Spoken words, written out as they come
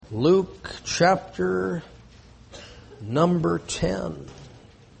Luke chapter number 10.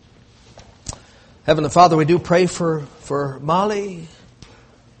 Heavenly Father, we do pray for Molly.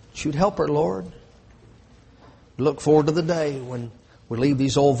 That you'd help her, Lord. We look forward to the day when we leave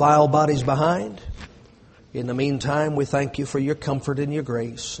these old vile bodies behind. In the meantime, we thank you for your comfort and your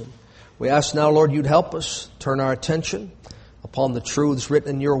grace. And we ask now, Lord, you'd help us turn our attention upon the truths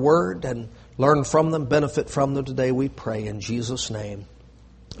written in your word and learn from them, benefit from them today, we pray in Jesus' name.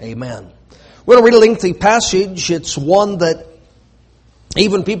 Amen. We're going to read a lengthy passage. It's one that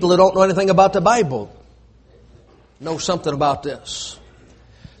even people that don't know anything about the Bible know something about this.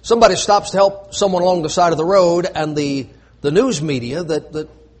 Somebody stops to help someone along the side of the road, and the news media that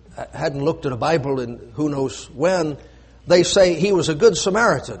hadn't looked at a Bible in who knows when, they say he was a good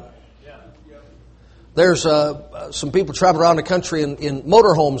Samaritan. There's some people travel around the country in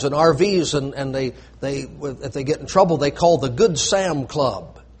motorhomes and RVs, and they if they get in trouble, they call the Good Sam Club.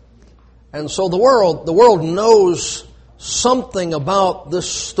 And so the world knows something about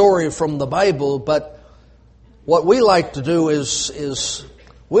this story from the Bible, but what we like to do is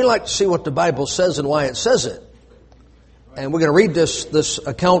we like to see what the Bible says and why it says it. And we're going to read this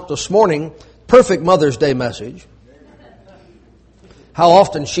account this morning, perfect Mother's Day message. How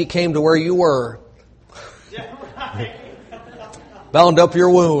often she came to where you were. Bound up your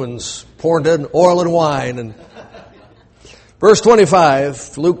wounds, poured in oil and wine. And verse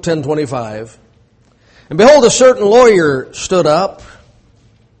 25, Luke 10:25. And behold, a certain lawyer stood up.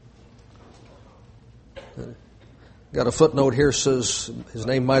 Got a footnote here, says his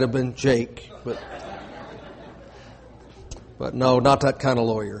name might have been Jake, but no, not that kind of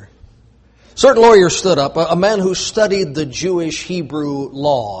lawyer. Certain lawyer stood up, a man who studied the Jewish Hebrew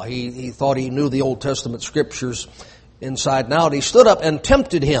law. He thought he knew the Old Testament scriptures inside and out. He stood up and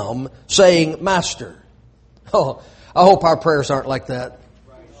tempted him, saying, Master. Oh, I hope our prayers aren't like that.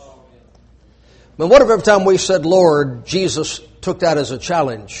 But what if every time we said Lord, Jesus took that as a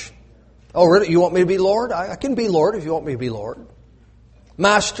challenge? Oh, really? You want me to be Lord? I can be Lord if you want me to be Lord.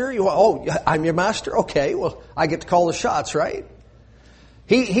 Master? I'm your master? Okay, well, I get to call the shots, right?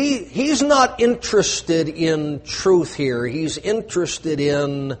 He's not interested in truth here. He's interested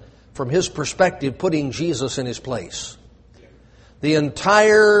in, from his perspective, putting Jesus in his place. The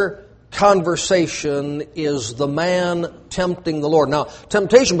entire conversation is the man tempting the Lord. Now,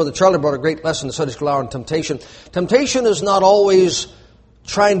 temptation, Brother Charlie brought a great lesson in Sunday School Hour on temptation. Temptation is not always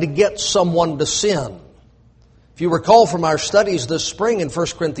trying to get someone to sin. If you recall from our studies this spring in 1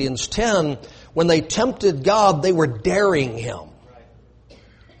 Corinthians 10, when they tempted God, they were daring Him.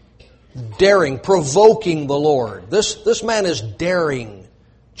 Daring, provoking the Lord. This man is daring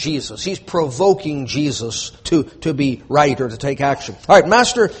Jesus. He's provoking Jesus to be right or to take action. All right,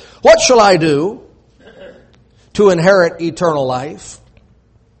 Master, what shall I do to inherit eternal life?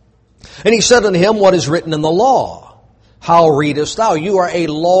 And he said unto him, What is written in the law? How readest thou? You are a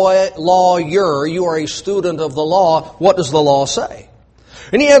lawyer. You are a student of the law. What does the law say?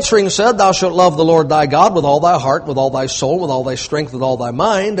 And he answering said, Thou shalt love the Lord thy God with all thy heart, with all thy soul, with all thy strength, with all thy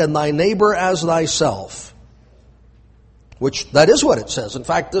mind, and thy neighbor as thyself. Which, that is what it says. In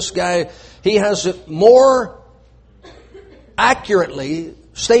fact, this guy, he has it more accurately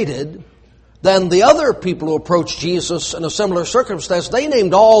stated than the other people who approached Jesus in a similar circumstance. They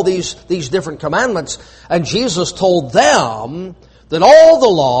named all these different commandments, and Jesus told them that all the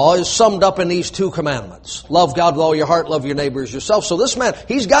law is summed up in these two commandments. Love God with all your heart, love your neighbor as yourself. So this man,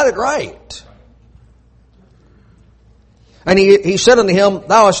 he's got it right. And he said unto him,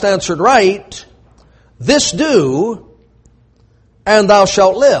 Thou hast answered right, this do, and thou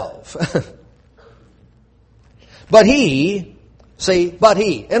shalt live. But he,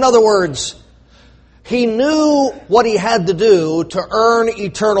 in other words, he knew what he had to do to earn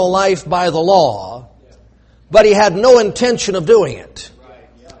eternal life by the law, but he had no intention of doing it.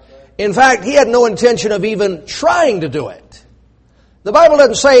 In fact, he had no intention of even trying to do it. The Bible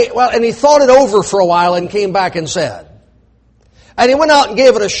doesn't say, and he thought it over for a while and came back and said. And he went out and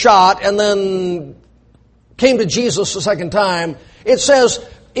gave it a shot and then came to Jesus the second time. It says,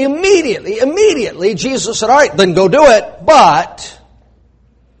 immediately, Jesus said, all right, then go do it. But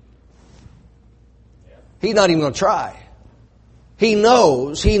he's not even going to try. He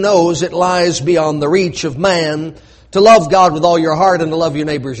knows it lies beyond the reach of man to love God with all your heart and to love your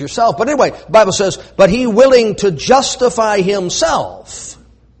neighbors yourself. But anyway, the Bible says, but he willing to justify himself.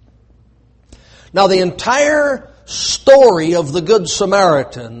 Now the entire story of the Good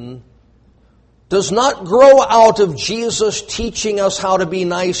Samaritan does not grow out of Jesus teaching us how to be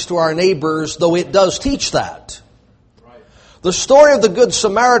nice to our neighbors, though it does teach that. The story of the Good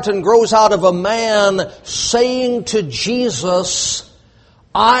Samaritan grows out of a man saying to Jesus,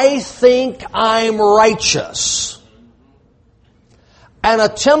 I think I'm righteous, and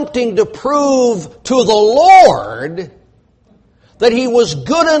attempting to prove to the Lord that He was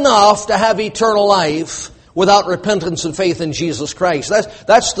good enough to have eternal life without repentance and faith in Jesus Christ.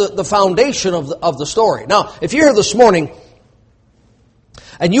 That's the foundation of the story. Now, if you're here this morning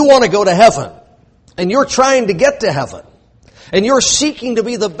and you want to go to heaven, and you're trying to get to heaven, and you're seeking to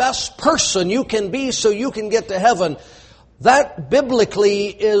be the best person you can be so you can get to heaven, that biblically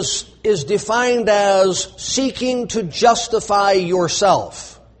is defined as seeking to justify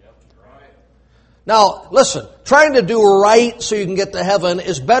yourself. Now, listen, trying to do right so you can get to heaven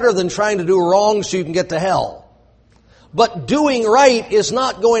is better than trying to do wrong so you can get to hell. But doing right is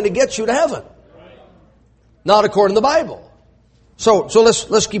not going to get you to heaven. Not according to the Bible. So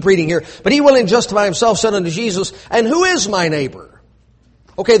let's keep reading here. But he willing to justify himself said unto Jesus, and who is my neighbor?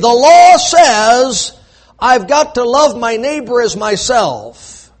 Okay, the law says I've got to love my neighbor as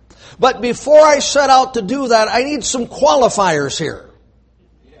myself. But before I set out to do that, I need some qualifiers here.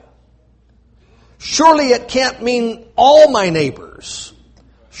 Surely it can't mean all my neighbors.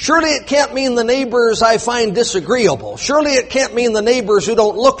 Surely it can't mean the neighbors I find disagreeable. Surely it can't mean the neighbors who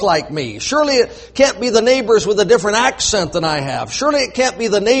don't look like me. Surely it can't be the neighbors with a different accent than I have. Surely it can't be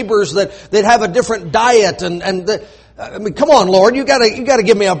the neighbors that have a different diet I mean, come on, Lord, you gotta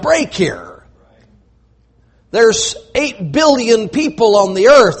give me a break here. There's 8 billion people on the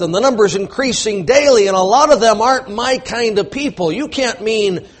earth, and the number's increasing daily, and a lot of them aren't my kind of people. You can't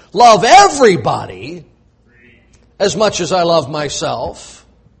mean love everybody as much as I love myself.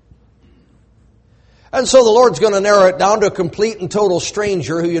 And so the Lord's going to narrow it down to a complete and total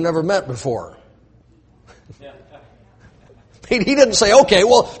stranger who you never met before. He didn't say, okay,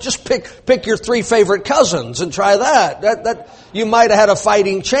 well, just pick your 3 favorite cousins and try that. That you might have had a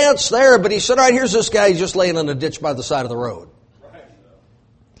fighting chance there, but he said, all right, here's this guy just laying in a ditch by the side of the road.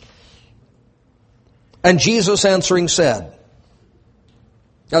 And Jesus answering said,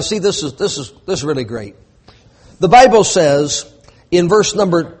 now see, this is really great. The Bible says in verse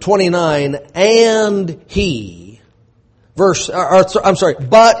number 29, and he,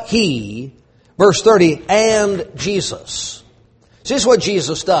 but he, verse 30, and Jesus. See, this is what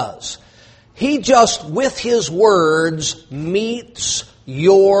Jesus does. He just, with His words, meets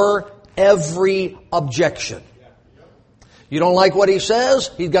your every objection. You don't like what He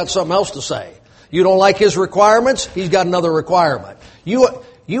says? He's got something else to say. You don't like His requirements? He's got another requirement.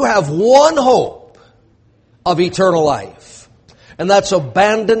 You have one hope of eternal life, and that's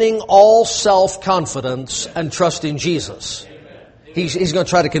abandoning all self-confidence and trusting Jesus. He's going to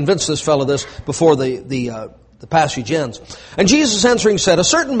try to convince this fellow this before the passage ends. And Jesus answering said, a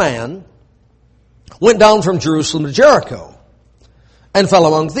certain man went down from Jerusalem to Jericho and fell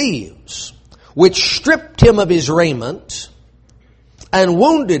among thieves, which stripped him of his raiment and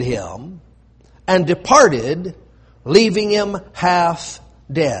wounded him and departed, leaving him half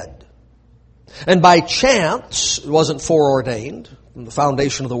dead. And by chance, it wasn't foreordained from the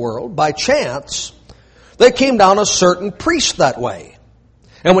foundation of the world, by chance, there came down a certain priest that way.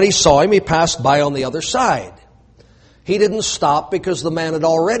 And when he saw him, he passed by on the other side. He didn't stop because the man had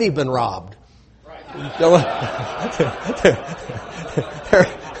already been robbed. There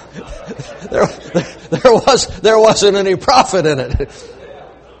wasn't any profit in it.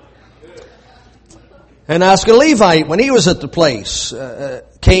 And asked a Levite, when he was at the place,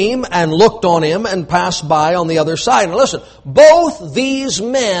 came and looked on him and passed by on the other side. And listen, both these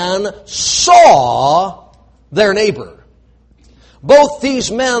men saw their neighbor. Both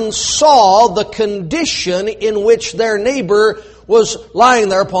these men saw the condition in which their neighbor was lying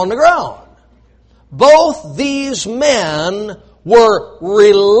there upon the ground. Both these men were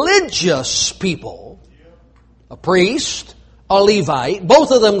religious people. A priest, a Levite. Both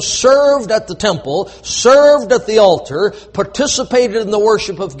of them served at the temple, served at the altar, participated in the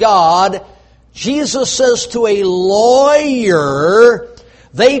worship of God. Jesus says to a lawyer,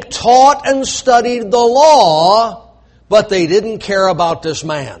 they taught and studied the law, but they didn't care about this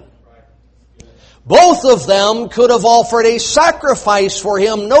man. Both of them could have offered a sacrifice for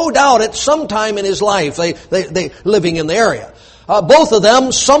him, no doubt, at some time in his life, they living in the area. Both of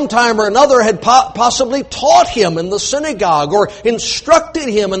them, sometime or another, had possibly taught him in the synagogue or instructed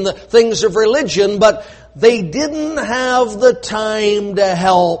him in the things of religion, but they didn't have the time to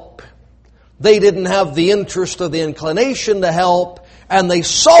help. They didn't have the interest or the inclination to help, and they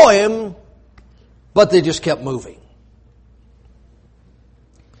saw him, but they just kept moving.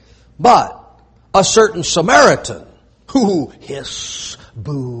 But a certain Samaritan, who hiss,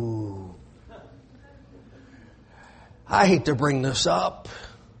 boo. I hate to bring this up,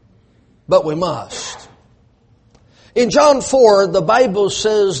 but we must. In John 4, the Bible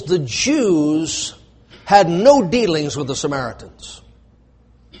says the Jews had no dealings with the Samaritans.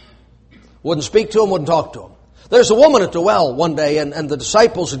 Wouldn't speak to them, wouldn't talk to them. There's a woman at the well one day, and the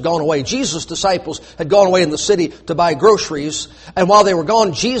disciples had gone away. Jesus' disciples had gone away in the city to buy groceries. And while they were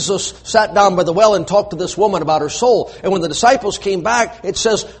gone, Jesus sat down by the well and talked to this woman about her soul. And when the disciples came back, it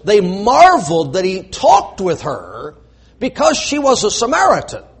says they marveled that he talked with her because she was a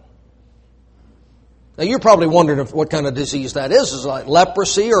Samaritan. Now, you're probably wondering what kind of disease that is. Is it like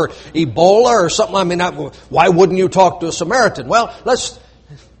leprosy or Ebola or something? I mean, why wouldn't you talk to a Samaritan? Well,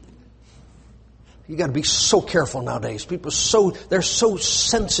 you got to be so careful nowadays. People they're so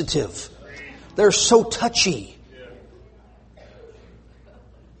sensitive. They're so touchy.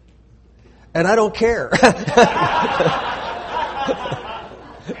 And I don't care.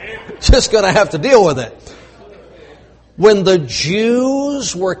 Just going to have to deal with it. When the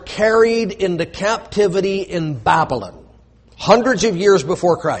Jews were carried into captivity in Babylon, hundreds of years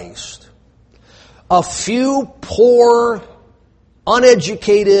before Christ, a few poor,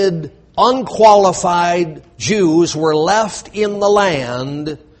 uneducated, unqualified Jews were left in the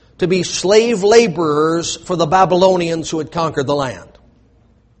land to be slave laborers for the Babylonians who had conquered the land.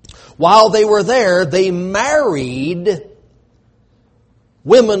 While they were there, they married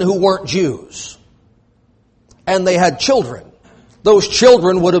women who weren't Jews. And they had children. Those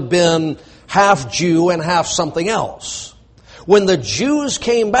children would have been half Jew and half something else. When the Jews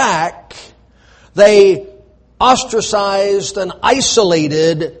came back, they ostracized and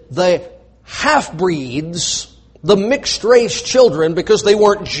isolated the half-breeds, the mixed-race children, because they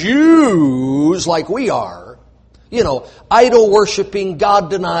weren't Jews like we are. You know, idol-worshiping,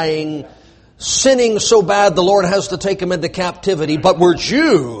 God-denying, sinning so bad the Lord has to take them into captivity, but we're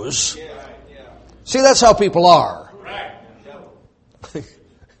Jews. See, that's how people are.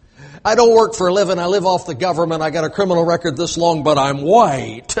 I don't work for a living. I live off the government. I got a criminal record this long, but I'm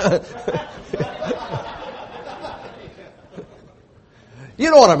white. You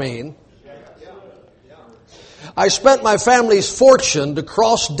know what I mean? I spent my family's fortune to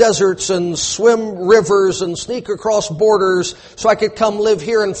cross deserts and swim rivers and sneak across borders so I could come live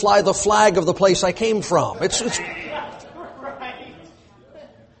here and fly the flag of the place I came from.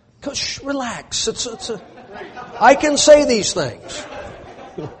 Relax. I can say these things.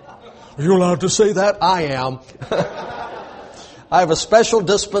 Are you allowed to say that? I am. I have a special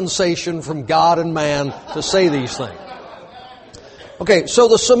dispensation from God and man to say these things. Okay, so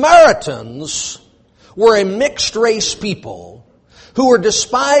the Samaritans were a mixed race people who were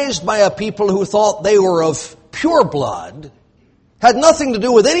despised by a people who thought they were of pure blood. Had nothing to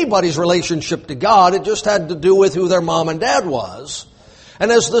do with anybody's relationship to God. It just had to do with who their mom and dad was.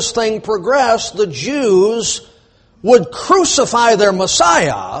 And as this thing progressed, the Jews would crucify their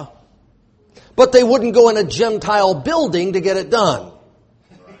Messiah, but they wouldn't go in a Gentile building to get it done.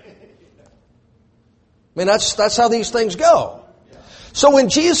 I mean, that's how these things go. So when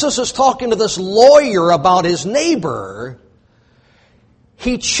Jesus is talking to this lawyer about his neighbor,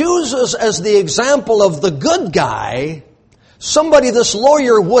 he chooses as the example of the good guy somebody this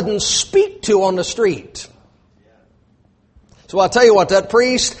lawyer wouldn't speak to on the street. So I'll tell you what, that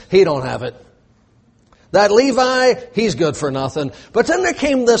priest, he don't have it. That Levi, he's good for nothing. But then there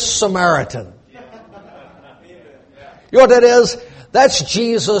came this Samaritan. You know what that is? That's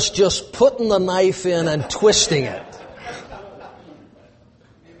Jesus just putting the knife in and twisting it.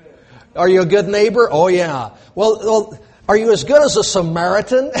 Are you a good neighbor? Oh yeah. Well, are you as good as a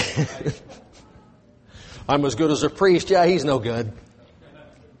Samaritan? I'm as good as a priest. Yeah, he's no good.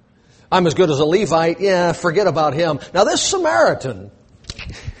 I'm as good as a Levite. Yeah, forget about him. Now this Samaritan,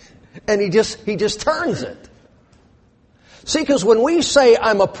 and he just turns it. See, because when we say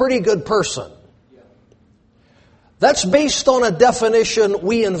I'm a pretty good person, that's based on a definition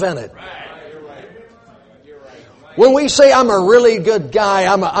we invented. When we say I'm a really good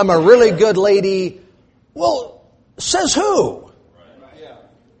guy, I'm a really good lady, well, says who?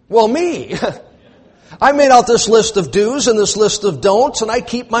 Well, me. I made out this list of do's and this list of don'ts, and I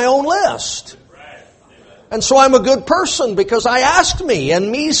keep my own list. And so I'm a good person because I asked me, and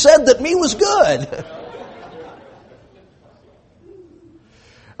me said that me was good.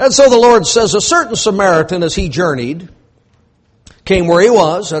 And so the Lord says, a certain Samaritan, as he journeyed, came where he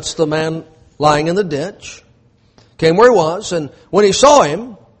was. That's the man lying in the ditch. Came where he was, and when he saw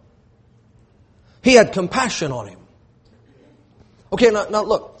him, he had compassion on him. Okay, now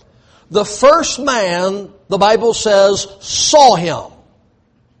look. The first man, the Bible says, saw him.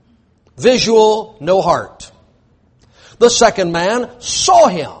 Visual, no heart. The second man saw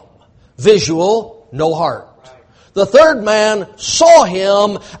him. Visual, no heart. The third man saw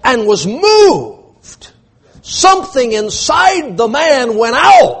him and was moved. Something inside the man went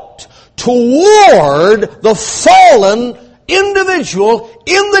out toward the fallen individual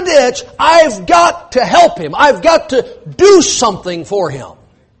in the ditch. I've got to help him. I've got to do something for him.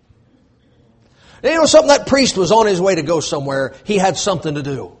 And you know something? That priest was on his way to go somewhere. He had something to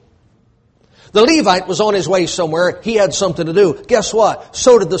do. The Levite was on his way somewhere. He had something to do. Guess what?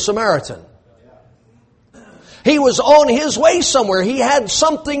 So did the Samaritan. He was on his way somewhere. He had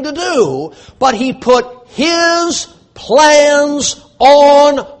something to do, but he put his plans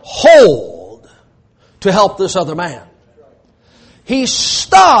on hold to help this other man. He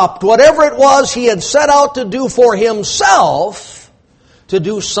stopped whatever it was he had set out to do for himself to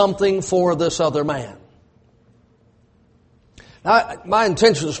do something for this other man. Now, my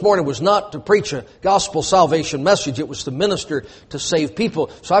intention this morning was not to preach a gospel salvation message. It was to minister to save people.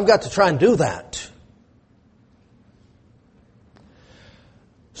 So I've got to try and do that.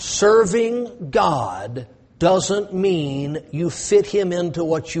 Serving God doesn't mean you fit Him into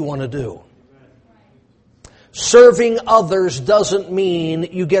what you want to do. Serving others doesn't mean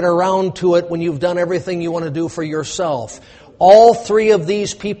you get around to it when you've done everything you want to do for yourself. All three of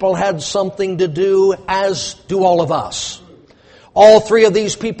these people had something to do, as do all of us. All three of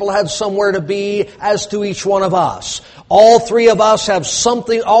these people had somewhere to be, as do each one of us. All three of us have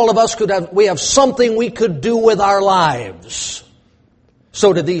something, all of us we have something we could do with our lives.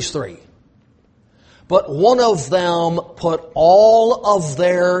 So did these three. But one of them put all of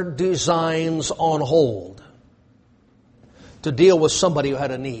their designs on hold to deal with somebody who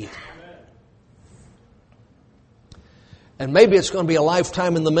had a need. And maybe it's going to be a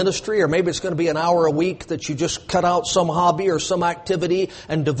lifetime in the ministry, or maybe it's going to be an hour a week that you just cut out some hobby or some activity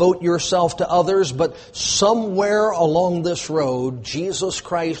and devote yourself to others. But somewhere along this road, Jesus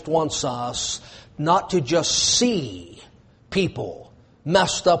Christ wants us not to just see people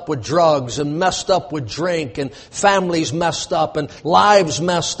messed up with drugs and messed up with drink and families messed up and lives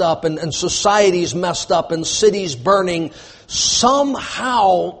messed up and societies messed up and cities burning.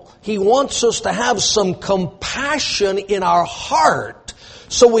 Somehow He wants us to have some compassion in our heart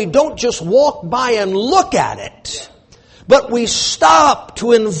so we don't just walk by and look at it, but we stop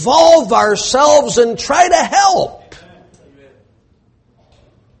to involve ourselves and try to help.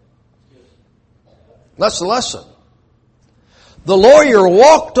 That's the lesson. The lawyer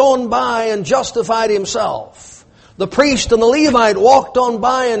walked on by and justified himself. The priest and the Levite walked on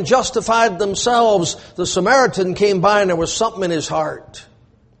by and justified themselves. The Samaritan came by and there was something in his heart.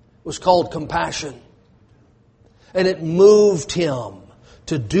 It was called compassion. And it moved him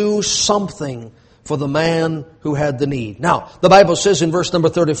to do something for the man who had the need. Now, the Bible says in verse number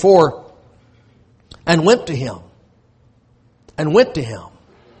 34, and went to him. And went to him.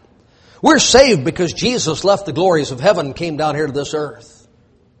 We're saved because Jesus left the glories of heaven and came down here to this earth.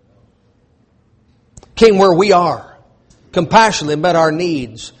 Came where we are. Compassionately met our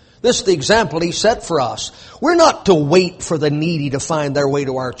needs. This is the example He set for us. We're not to wait for the needy to find their way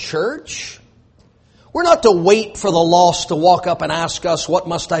to our church. We're not to wait for the lost to walk up and ask us, what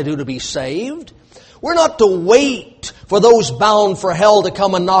must I do to be saved? We're not to wait for those bound for hell to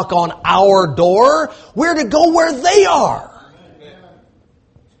come and knock on our door. We're to go where they are.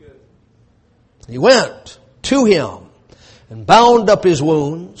 He went to him and bound up his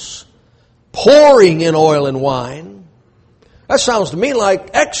wounds, pouring in oil and wine. That sounds to me like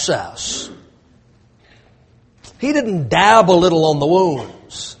excess. He didn't dab a little on the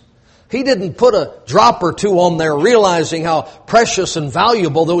wounds. He didn't put a drop or two on there, realizing how precious and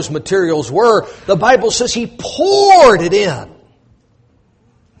valuable those materials were. The Bible says he poured it in.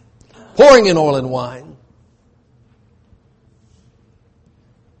 Pouring in oil and wine.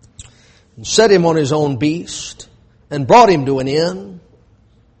 And set him on his own beast, and brought him to an inn,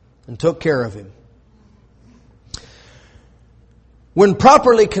 and took care of him. When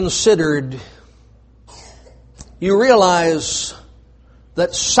properly considered, you realize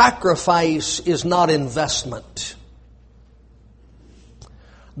that sacrifice is not investment.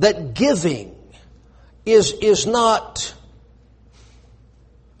 That giving is not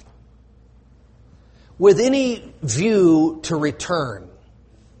with any view to return.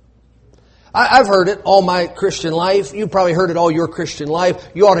 I've heard it all my Christian life. You've probably heard it all your Christian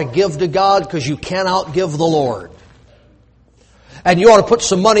life. You ought to give to God because you cannot give the Lord. And you ought to put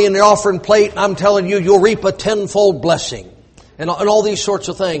some money in the offering plate, and I'm telling you, you'll reap a tenfold blessing. And all these sorts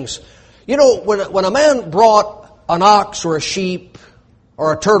of things. You know, when a man brought an ox or a sheep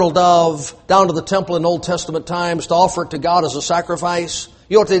or a turtle dove down to the temple in Old Testament times to offer it to God as a sacrifice,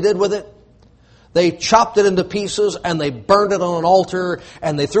 you know what they did with it? They chopped it into pieces and they burned it on an altar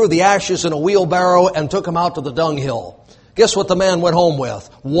and they threw the ashes in a wheelbarrow and took them out to the dunghill. Guess what the man went home with?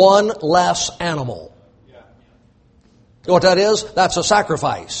 One less animal. You know what that is? That's a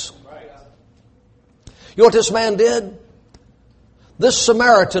sacrifice. You know what this man did? This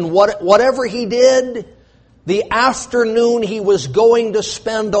Samaritan, whatever he did, the afternoon he was going to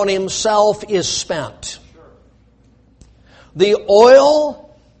spend on himself is spent. The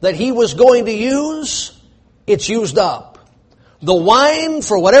oil that he was going to use, it's used up. The wine,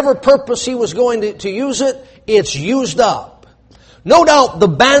 for whatever purpose he was going to use it, it's used up. No doubt the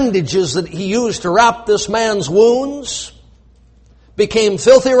bandages that he used to wrap this man's wounds became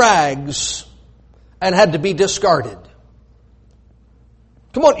filthy rags and had to be discarded.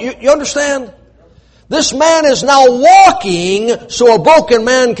 Come on, you understand? This man is now walking so a broken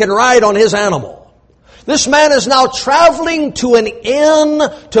man can ride on his animal. This man is now traveling to an inn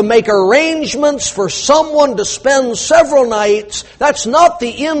to make arrangements for someone to spend several nights. That's not the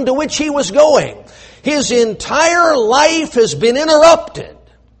inn to which he was going. His entire life has been interrupted.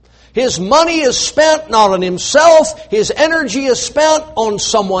 His money is spent not on himself. His energy is spent on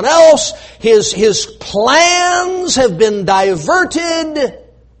someone else. His plans have been diverted.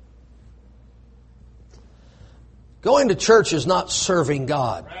 Going to church is not serving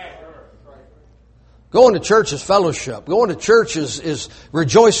God. Going to church is fellowship. Going to church is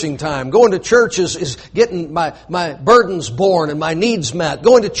rejoicing time. Going to church is getting my burdens borne and my needs met.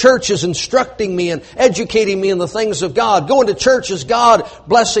 Going to church is instructing me and educating me in the things of God. Going to church is God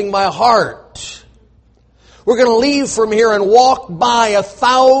blessing my heart. We're going to leave from here and walk by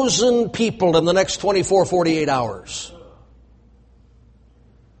 1,000 people in the next 24, 48 hours.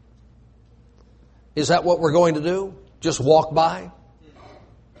 Is that what we're going to do? Just walk by?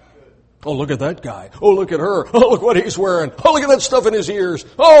 Oh, look at that guy. Oh, look at her. Oh, look what he's wearing. Oh, look at that stuff in his ears.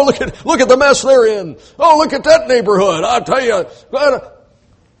 Oh, look at the mess they're in. Oh, look at that neighborhood. I'll tell you.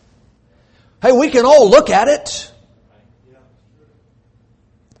 Hey, we can all look at it.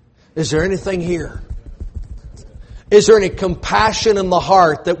 Is there anything here? Is there any compassion in the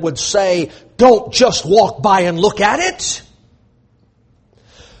heart that would say, don't just walk by and look at it?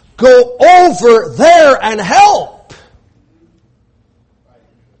 Go over there and help.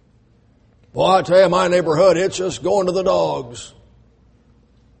 Well, I tell you, my neighborhood, it's just going to the dogs.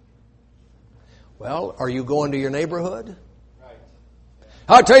 Well, are you going to your neighborhood?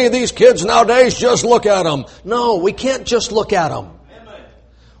 I tell you, these kids nowadays, just look at them. No, we can't just look at them.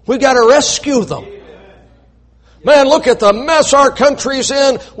 We've got to rescue them. Man, look at the mess our country's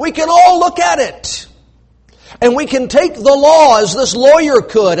in. We can all look at it. And we can take the law as this lawyer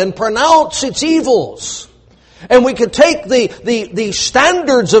could and pronounce its evils. And we could take the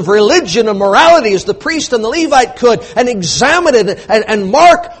standards of religion and morality as the priest and the Levite could and examine it and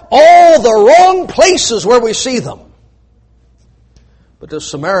mark all the wrong places where we see them. But the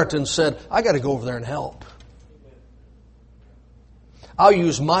Samaritan said, I got to go over there and help. I'll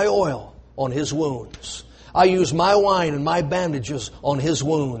use my oil on his wounds. I'll use my wine and my bandages on his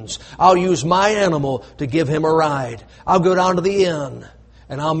wounds. I'll use my animal to give him a ride. I'll go down to the inn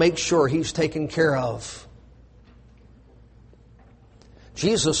and I'll make sure he's taken care of.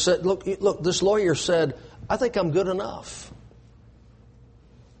 Jesus said, look, this lawyer said, I think I'm good enough.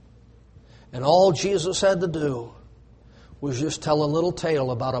 And all Jesus had to do was just tell a little tale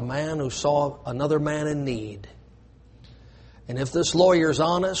about a man who saw another man in need. And if this lawyer's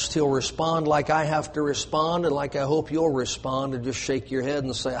honest, he'll respond like I have to respond and like I hope you'll respond and just shake your head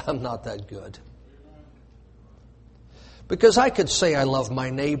and say, I'm not that good. Because I could say I love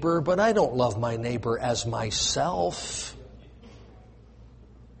my neighbor, but I don't love my neighbor as myself.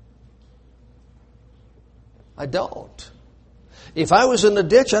 I don't. If I was in the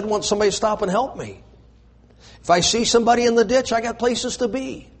ditch, I'd want somebody to stop and help me. If I see somebody in the ditch, I got places to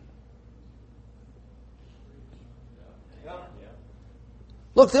be.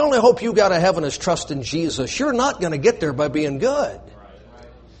 Look, the only hope you got to heaven is trust in Jesus. You're not going to get there by being good.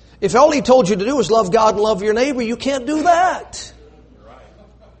 If all He told you to do is love God and love your neighbor, you can't do that.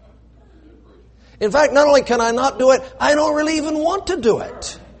 In fact, not only can I not do it, I don't really even want to do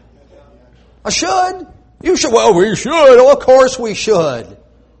it. I should. You should. Well, we should. Oh, of course we should.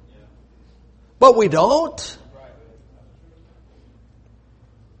 But we don't.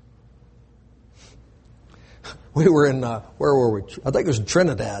 We were in, where were we? I think it was in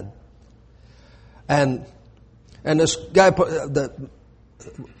Trinidad. And this guy, the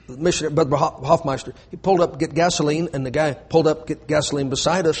missionary, Brother Hoffmeister, he pulled up to get gasoline, and the guy pulled up to get gasoline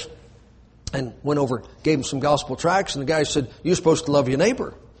beside us and went over, gave him some gospel tracts, and the guy said, you're supposed to love your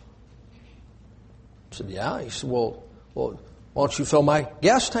neighbor. I said, yeah. He said, well, why don't you fill my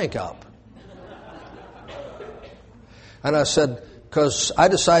gas tank up? And I said, because I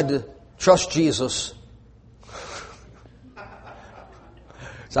decided to trust Jesus.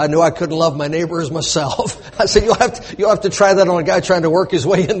 So I knew I couldn't love my neighbor as myself. I said, you'll have to try that on a guy trying to work his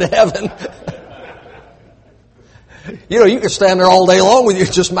way into heaven. You know, you could stand there all day long with you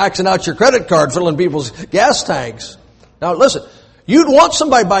just maxing out your credit card, filling people's gas tanks. Now listen, you'd want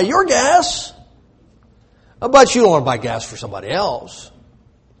somebody to buy your gas, but you don't want to buy gas for somebody else.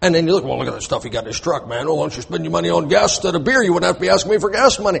 And then you look, well, look at the stuff you got in this truck, man. Well, why don't you spend your money on gas instead of beer? You wouldn't have to be asking me for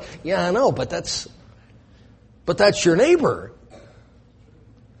gas money. Yeah, I know, but that's your neighbor.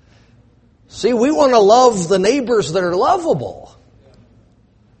 See, we want to love the neighbors that are lovable.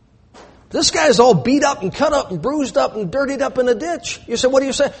 This guy's all beat up and cut up and bruised up and dirtied up in a ditch. You say, what do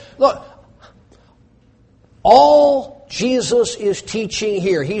you say? Look, all Jesus is teaching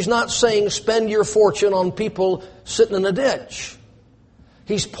here, He's not saying spend your fortune on people sitting in a ditch.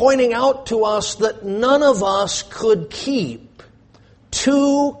 He's pointing out to us that none of us could keep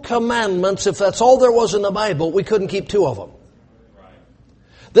 2 commandments. If that's all there was in the Bible, we couldn't keep 2 of them.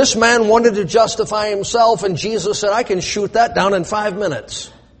 This man wanted to justify himself, and Jesus said, I can shoot that down in 5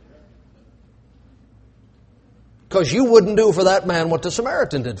 minutes. Because you wouldn't do for that man what the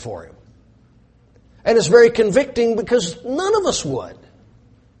Samaritan did for him. And it's very convicting because none of us would.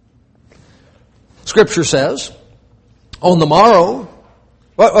 Scripture says, on the morrow,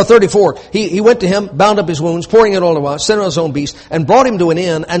 34, he went to him, bound up his wounds, pouring it all on, sent on his own beast, and brought him to an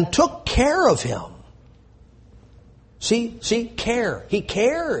inn and took care of him. See, care. He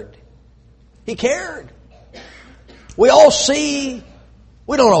cared. He cared. We all see,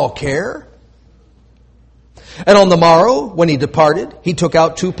 we don't all care. And on the morrow, when he departed, he took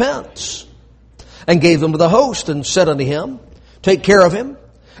out 2 pence and gave them to the host and said unto him, take care of him,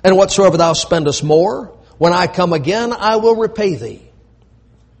 and whatsoever thou spendest more, when I come again, I will repay thee.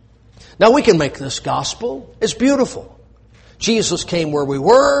 Now we can make this gospel. It's beautiful. Jesus came where we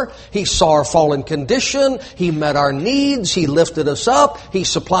were. He saw our fallen condition. He met our needs. He lifted us up. He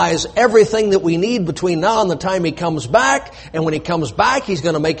supplies everything that we need between now and the time He comes back. And when He comes back, He's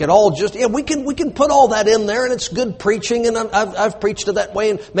going to make it all just... Yeah, we can put all that in there, and it's good preaching, and I've preached it that way,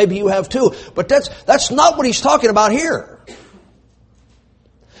 and maybe you have too. But that's not what He's talking about here.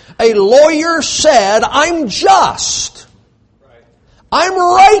 A lawyer said, I'm just. I'm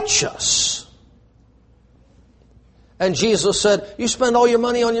righteous. And Jesus said, you spend all your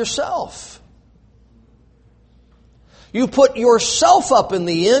money on yourself. You put yourself up in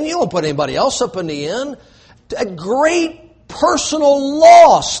the inn. You don't put anybody else up in the inn. A great personal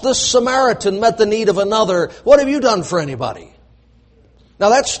loss. This Samaritan met the need of another. What have you done for anybody? Now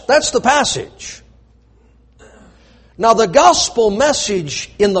that's the passage. Now the gospel message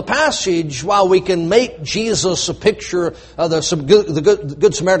in the passage, while we can make Jesus a picture, the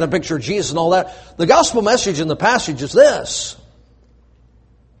Good Samaritan picture of Jesus and all that, the gospel message in the passage is this.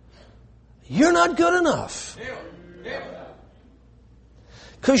 You're not good enough.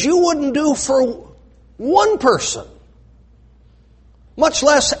 Because you wouldn't do for one person, much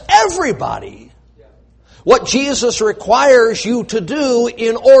less everybody, what Jesus requires you to do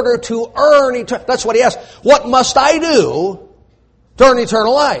in order to earn eternal... That's what He asked. What must I do to earn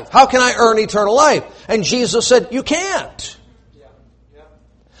eternal life? How can I earn eternal life? And Jesus said, you can't.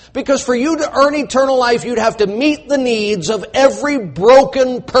 Because for you to earn eternal life, you'd have to meet the needs of every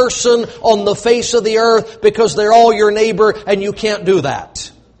broken person on the face of the earth, because they're all your neighbor, and you can't do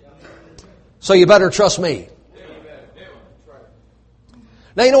that. So you better trust me.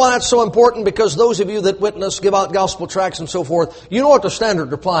 Now, you know why that's so important? Because those of you that witness, give out gospel tracts and so forth, you know what the standard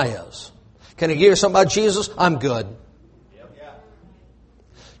reply is. Can I give you something about Jesus? I'm good.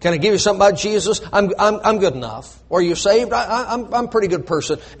 Can I give you something about Jesus? I'm good enough. Or are you saved? I'm a pretty good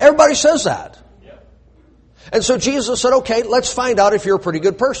person. Everybody says that. And so Jesus said, okay, let's find out if you're a pretty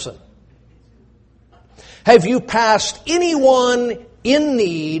good person. Have you passed anyone in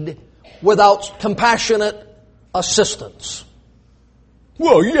need without compassionate assistance?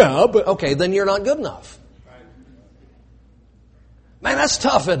 Well, yeah, but... Okay, then you're not good enough. Man, that's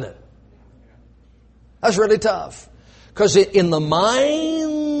tough, isn't it? That's really tough. Because in the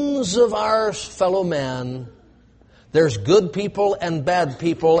minds of our fellow men, there's good people and bad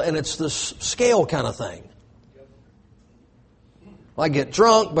people, and it's this scale kind of thing. I get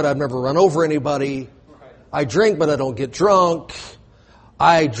drunk, but I've never run over anybody. I drink, but I don't get drunk.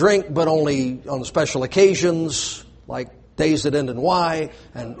 I drink, but only on special occasions, like days that end in Y,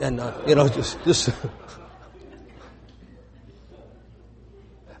 and just.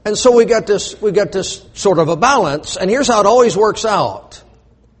 And so we got this sort of a balance, and here's how it always works out.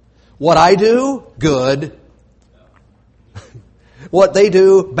 What I do, good. What they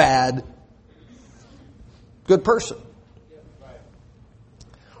do, bad. Good person.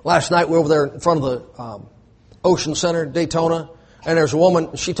 Last night we were over there in front of the Ocean Center, Daytona. And there's a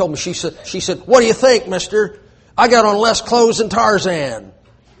woman, she told me, she said, what do you think, mister? I got on less clothes than Tarzan.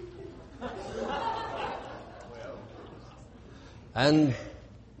 And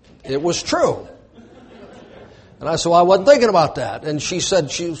it was true. And I said, well, I wasn't thinking about that. And she said,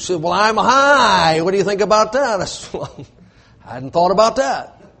 well, I'm high. What do you think about that? I said, well, I hadn't thought about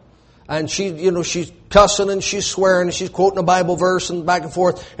that. And she's cussing and she's swearing and she's quoting a Bible verse and back and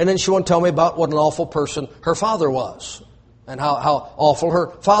forth. And then she wanted to tell me about what an awful person her father was and how awful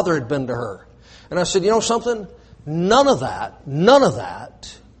her father had been to her. And I said, you know something? None of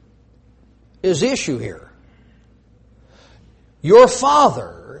that is the issue here. Your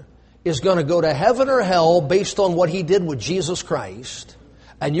father is going to go to heaven or hell based on what he did with Jesus Christ.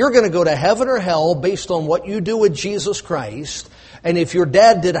 And you're going to go to heaven or hell based on what you do with Jesus Christ. And if your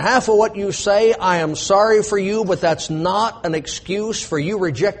dad did half of what you say, I am sorry for you, but that's not an excuse for you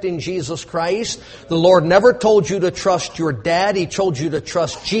rejecting Jesus Christ. The Lord never told you to trust your dad. He told you to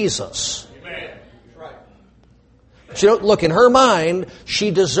trust Jesus. Amen. Right. But look, in her mind,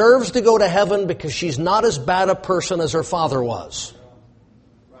 she deserves to go to heaven because she's not as bad a person as her father was.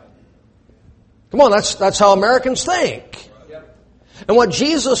 Come on, that's how Americans think. And what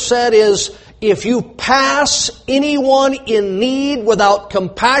Jesus said is, if you pass anyone in need without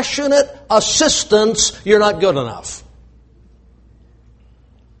compassionate assistance, you're not good enough.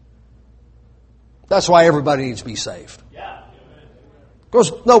 That's why everybody needs to be saved.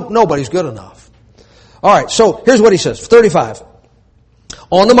 Because nobody's good enough. All right, so here's what he says, 35.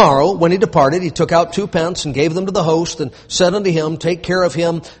 On the morrow, when he departed, he took out 2 pence and gave them to the host and said unto him, take care of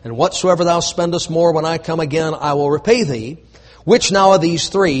him, and whatsoever thou spendest more when I come again, I will repay thee. Which now of these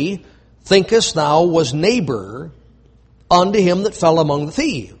 3 thinkest thou was neighbor unto him that fell among the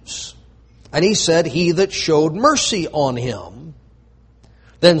thieves? And he said, he that showed mercy on him.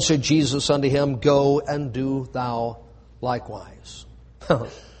 Then said Jesus unto him, go and do thou likewise.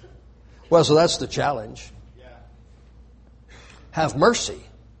 Well, so that's the challenge. Have mercy.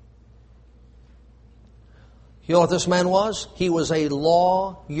 You know what this man was? He was a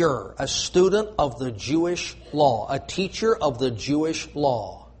lawyer, a student of the Jewish law, a teacher of the Jewish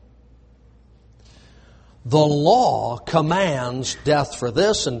law. The law commands death for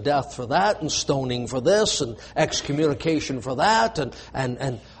this and death for that and stoning for this and excommunication for that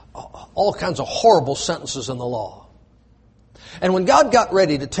and all kinds of horrible sentences in the law. And when God got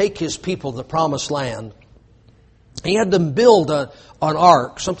ready to take His people to the promised land, He had them build an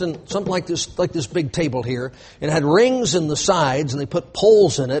ark, something like this big table here. It had rings in the sides, and they put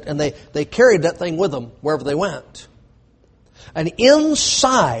poles in it, and they carried that thing with them wherever they went. And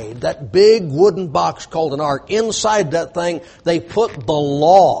inside that big wooden box called an ark, inside that thing, they put the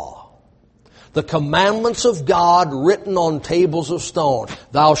law. The commandments of God written on tables of stone.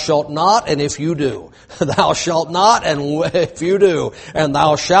 Thou shalt not, and if you do. Thou shalt not, and if you do. And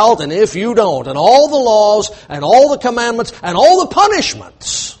thou shalt, and if you don't. And all the laws, and all the commandments, and all the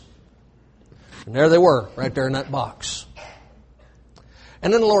punishments. And there they were, right there in that box.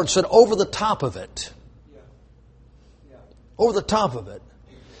 And then the Lord said, over the top of it,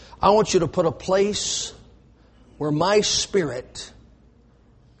 I want you to put a place where my Spirit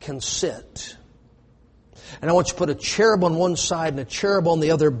can sit. And I want you to put a cherub on one side and a cherub on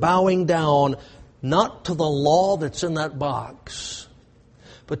the other, bowing down, not to the law that's in that box,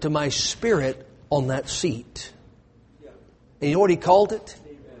 but to my Spirit on that seat. And you know what He called it?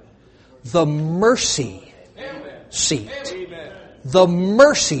 The mercy seat. The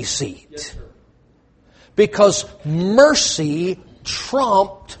mercy seat. Because mercy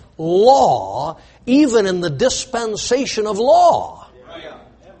trumped law, even in the dispensation of law.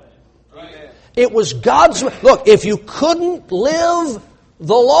 It was God's... Look, if you couldn't live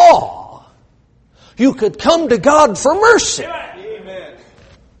the law, you could come to God for mercy. Amen.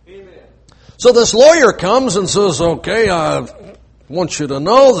 So this lawyer comes and says, okay, I want you to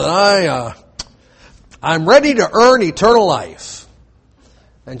know that I'm ready to earn eternal life.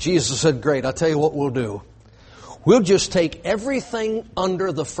 And Jesus said, great, I'll tell you what we'll do. We'll just take everything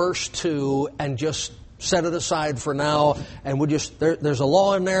under the first 2 and just set it aside for now, and we'll just, there's a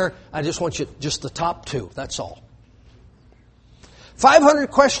law in there. I just want you, just the top 2, that's all.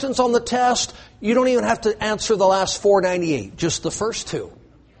 500 questions on the test. You don't even have to answer the last 498, just the first 2.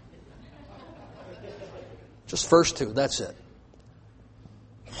 Just first 2, that's it.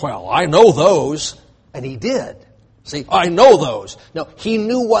 Well, I know those, and he did. See, I know those. No, he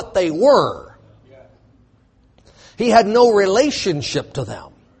knew what they were. He had no relationship to them.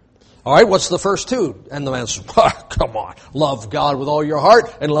 All right, what's the first 2? And the man said, come on, love God with all your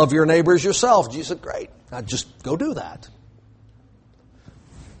heart and love your neighbor as yourself. Jesus said, great, now just go do that.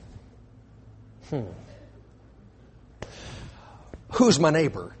 who's my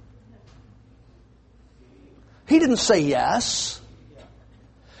neighbor? He didn't say yes.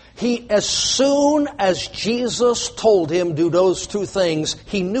 As soon as Jesus told him do those two things,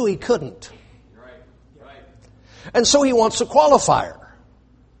 he knew he couldn't. And so he wants a qualifier.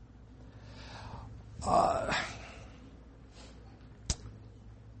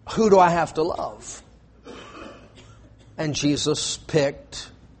 Who do I have to love? And Jesus picked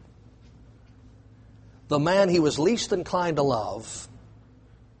the man he was least inclined to love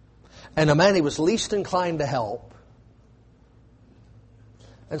and the man he was least inclined to help,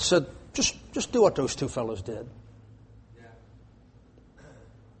 and said, just do what those two fellows did.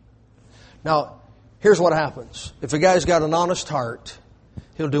 Now, here's what happens. If a guy's got an honest heart,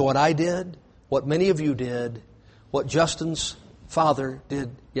 he'll do what I did, what many of you did, what Justin's father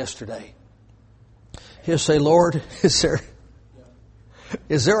did yesterday. He'll say, Lord,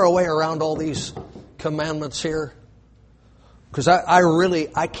 is there a way around all these commandments here? Because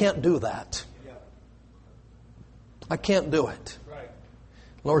I can't do that. I can't do it.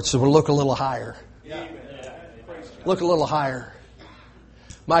 Lord said, well, look a little higher. Look a little higher.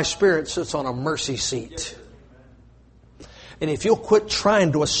 My Spirit sits on a mercy seat. And if you'll quit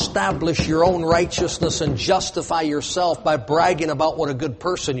trying to establish your own righteousness and justify yourself by bragging about what a good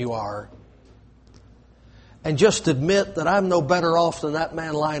person you are, and just admit that I'm no better off than that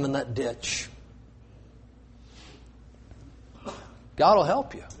man lying in that ditch, God will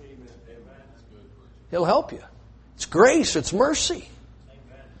help you. He'll help you. It's grace. It's mercy.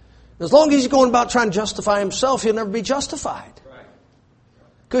 As long as he's going about trying to justify himself, he'll never be justified.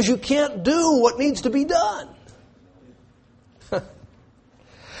 Because you can't do what needs to be done.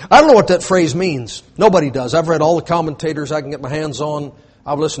 I don't know what that phrase means. Nobody does. I've read all the commentators I can get my hands on.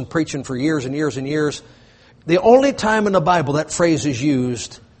 I've listened preaching for years and years and years. The only time in the Bible that phrase is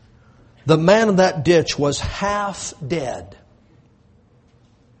used, the man in that ditch was half dead.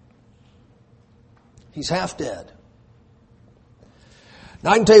 He's half dead.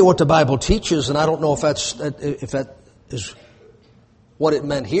 Now I can tell you what the Bible teaches, and I don't know if that is what it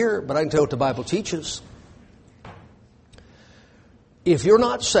meant here, but I can tell you what the Bible teaches. If you're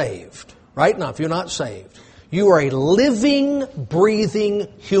not saved, right now, if you're not saved, you are a living, breathing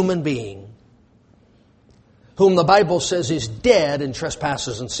human being whom the Bible says is dead in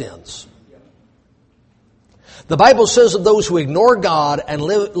trespasses and sins. The Bible says of those who ignore God and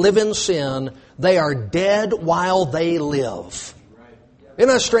live in sin, they are dead while they live. Isn't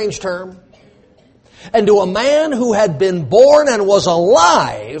that a strange term? And to a man who had been born and was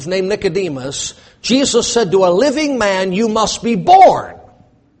alive, named Nicodemus, Jesus said to a living man, you must be born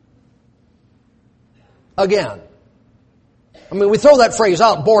again. I mean, we throw that phrase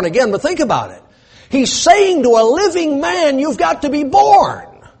out, born again, but think about it. He's saying to a living man, you've got to be born.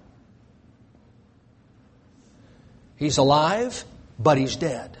 He's alive, but he's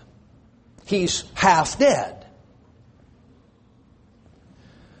dead. He's half dead.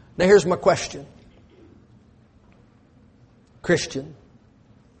 Now here's my question. Christian,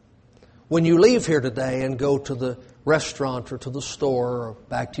 when you leave here today and go to the restaurant or to the store or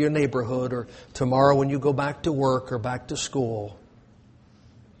back to your neighborhood, or tomorrow when you go back to work or back to school,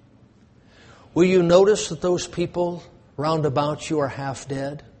 will you notice that those people round about you are half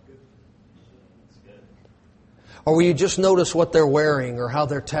dead? Or will you just notice what they're wearing or how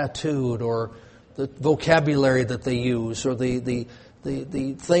they're tattooed or the vocabulary that they use or the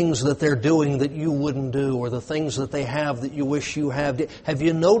things that they're doing that you wouldn't do or the things that they have that you wish you had? Have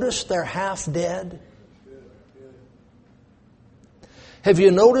you noticed they're half dead? Have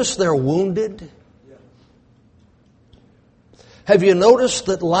you noticed they're wounded? Have you noticed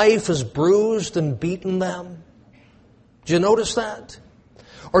that life has bruised and beaten them? Did you notice that?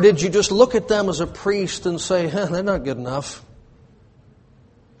 Or did you just look at them as a priest and say, they're not good enough?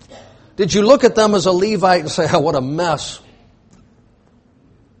 Did you look at them as a Levite and say, what a mess?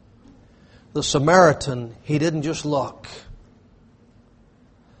 The Samaritan, he didn't just look.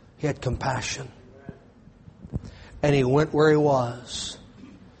 He had compassion. And he went where he was.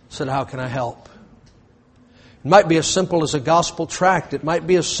 Said, how can I help? It might be as simple as a gospel tract. It might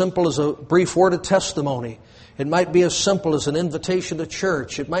be as simple as a brief word of testimony. It might be as simple as an invitation to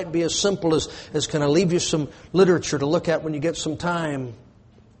church. It might be as simple as can I leave you some literature to look at when you get some time.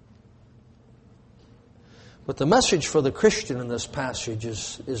 But the message for the Christian in this passage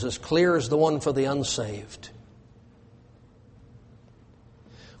is as clear as the one for the unsaved.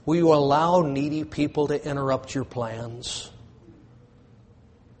 Will you allow needy people to interrupt your plans?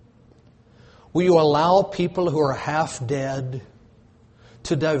 Will you allow people who are half dead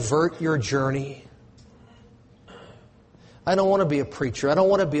to divert your journey? I don't want to be a preacher. I don't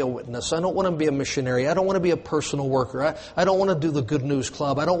want to be a witness. I don't want to be a missionary. I don't want to be a personal worker. I don't want to do the Good News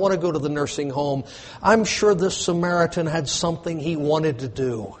Club. I don't want to go to the nursing home. I'm sure this Samaritan had something he wanted to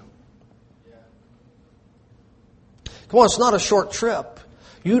do. Come on, it's not a short trip.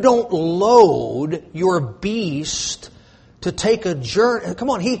 You don't load your beast to take a journey. Come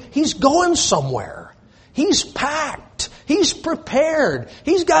on, he's going somewhere. He's packed. He's prepared.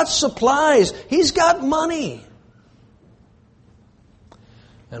 He's got supplies. He's got money.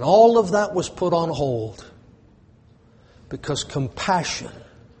 And all of that was put on hold because compassion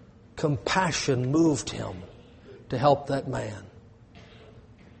moved him to help that man.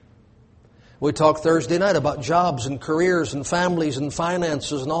 We talked Thursday night about jobs and careers and families and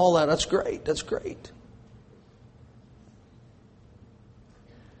finances and all that. That's great. That's great.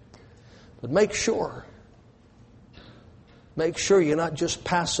 But make sure you're not just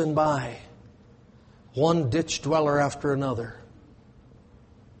passing by one ditch dweller after another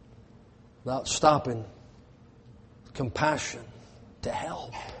without stopping with compassion to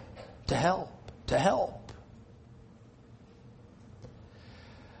help.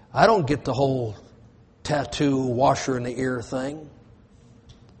 I don't get the whole tattoo washer in the ear thing,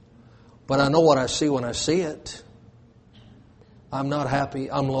 but I know what I see when I see it. I'm not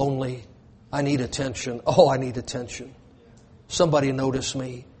happy. I'm lonely. I need attention. Oh, I need attention. Somebody notice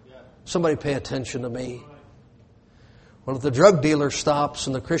me. Somebody pay attention to me. Well, if the drug dealer stops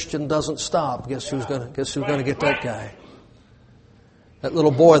and the Christian doesn't stop, guess who's going to get that guy? That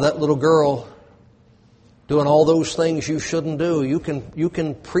little boy, that little girl, doing all those things you shouldn't do. You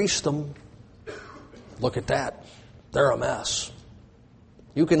can priest them. Look at that. They're a mess.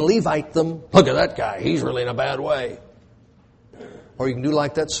 You can Levite them. Look at that guy. He's really in a bad way. Or you can do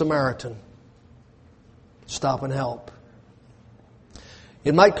like that Samaritan. Stop and help.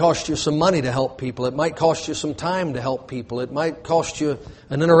 It might cost you some money to help people. It might cost you some time to help people. It might cost you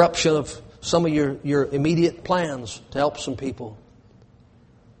an interruption of some of your immediate plans to help some people.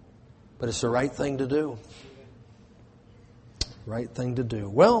 But it's the right thing to do. Right thing to do.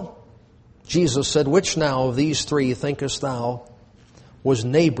 Well, Jesus said, which now of these three thinkest thou was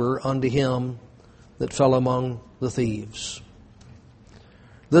neighbor unto him that fell among the thieves?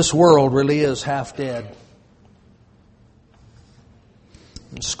 This world really is half dead.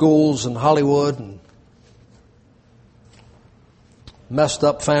 And schools and Hollywood and messed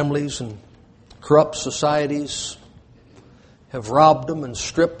up families and corrupt societies have robbed them and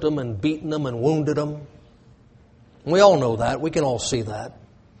stripped them and beaten them and wounded them. We all know that. We can all see that.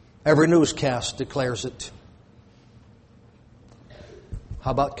 Every newscast declares it.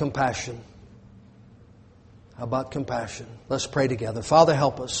 How about compassion? How about compassion? Let's pray together. Father,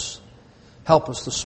 help us. Help us this